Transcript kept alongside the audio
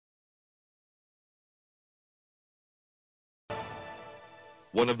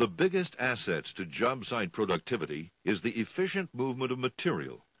One of the biggest assets to job site productivity is the efficient movement of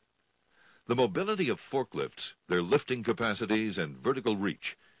material. The mobility of forklifts, their lifting capacities and vertical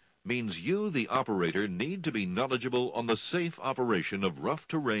reach, means you, the operator, need to be knowledgeable on the safe operation of rough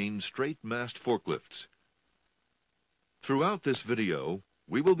terrain straight-mast forklifts. Throughout this video,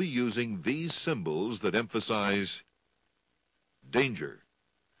 we will be using these symbols that emphasize danger.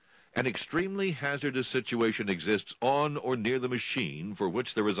 An extremely hazardous situation exists on or near the machine for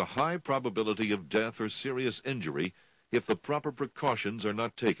which there is a high probability of death or serious injury if the proper precautions are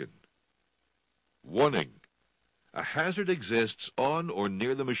not taken. Warning: a hazard exists on or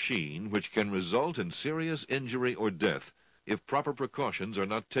near the machine which can result in serious injury or death if proper precautions are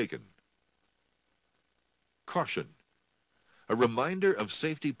not taken. Caution: a reminder of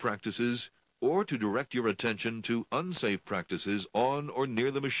safety practices or to direct your attention to unsafe practices on or near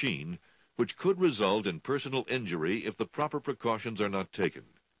the machine which could result in personal injury if the proper precautions are not taken.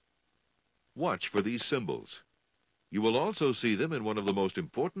 Watch for these symbols. You will also see them in one of the most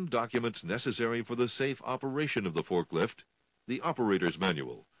important documents necessary for the safe operation of the forklift, the operator's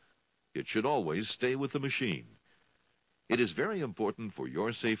manual. It should always stay with the machine. It is very important for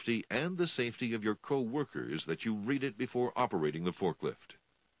your safety and the safety of your co-workers that you read it before operating the forklift.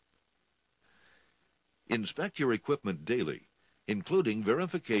 Inspect your equipment daily, including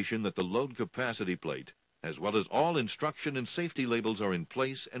verification that the load capacity plate, as well as all instruction and safety labels, are in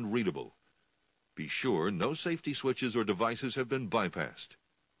place and readable. Be sure no safety switches or devices have been bypassed.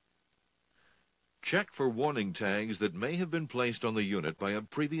 Check for warning tags that may have been placed on the unit by a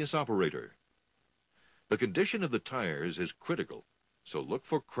previous operator. The condition of the tires is critical, so look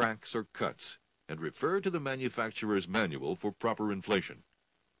for cracks or cuts and refer to the manufacturer's manual for proper inflation.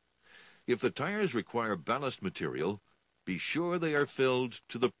 If the tires require ballast material, be sure they are filled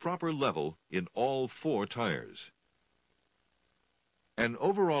to the proper level in all 4 tires. An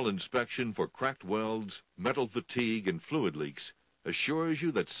overall inspection for cracked welds, metal fatigue, and fluid leaks assures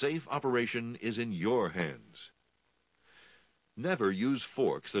you that safe operation is in your hands. Never use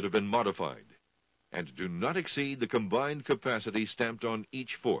forks that have been modified, and do not exceed the combined capacity stamped on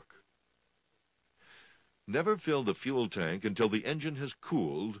each fork. Never fill the fuel tank until the engine has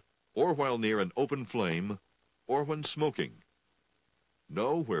cooled, or while near an open flame, or when smoking.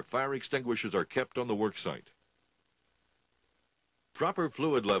 Know where fire extinguishers are kept on the worksite. Proper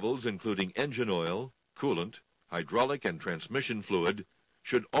fluid levels, including engine oil, coolant, hydraulic and transmission fluid,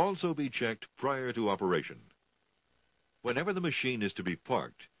 should also be checked prior to operation. Whenever the machine is to be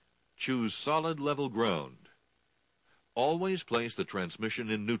parked, choose solid level ground. Always place the transmission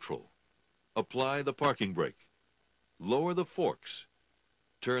in neutral. Apply the parking brake. Lower the forks.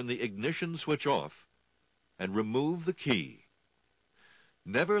 Turn the ignition switch off, and remove the key.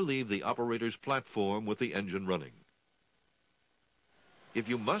 Never leave the operator's platform with the engine running. If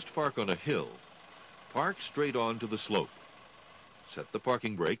you must park on a hill, park straight on to the slope. Set the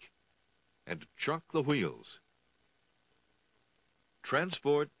parking brake, and chuck the wheels.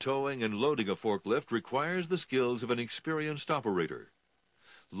 Transport, towing, and loading a forklift requires the skills of an experienced operator.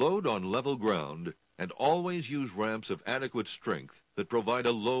 Load on level ground, and always use ramps of adequate strength that provide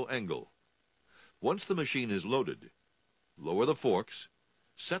a low angle. Once the machine is loaded, lower the forks,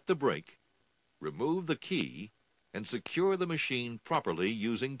 set the brake, remove the key, and secure the machine properly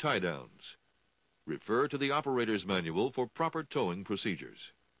using tie-downs. Refer to the operator's manual for proper towing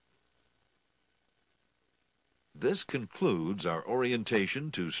procedures. This concludes our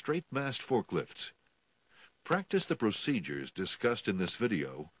orientation to straight-mast forklifts. Practice the procedures discussed in this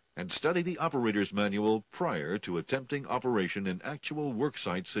video and study the operator's manual prior to attempting operation in actual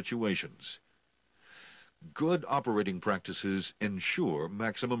worksite situations. Good operating practices ensure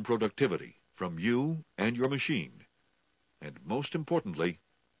maximum productivity from you and your machine, and most importantly,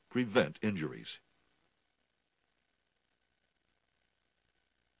 prevent injuries.